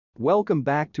Welcome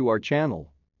back to our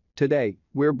channel. Today,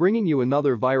 we're bringing you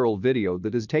another viral video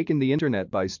that has taken the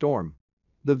internet by storm.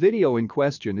 The video in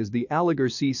question is the Aligarh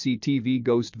CCTV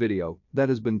ghost video that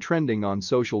has been trending on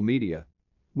social media.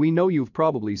 We know you've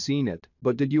probably seen it,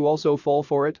 but did you also fall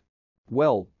for it?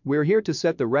 Well, we're here to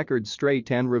set the record straight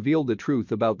and reveal the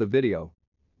truth about the video.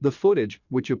 The footage,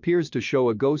 which appears to show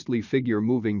a ghostly figure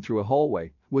moving through a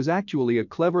hallway, was actually a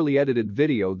cleverly edited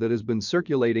video that has been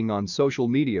circulating on social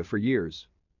media for years.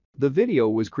 The video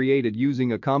was created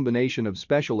using a combination of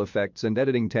special effects and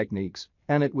editing techniques,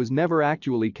 and it was never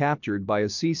actually captured by a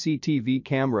CCTV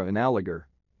camera in Aligarh.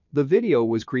 The video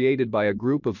was created by a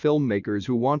group of filmmakers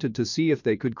who wanted to see if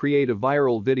they could create a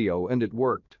viral video, and it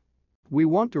worked. We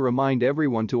want to remind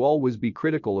everyone to always be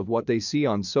critical of what they see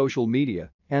on social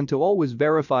media and to always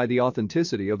verify the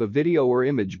authenticity of a video or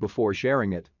image before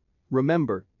sharing it.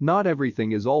 Remember, not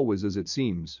everything is always as it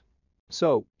seems.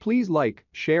 So, please like,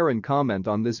 share and comment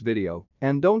on this video,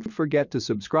 and don't forget to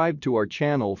subscribe to our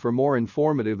channel for more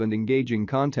informative and engaging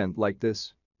content like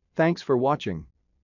this. Thanks for watching.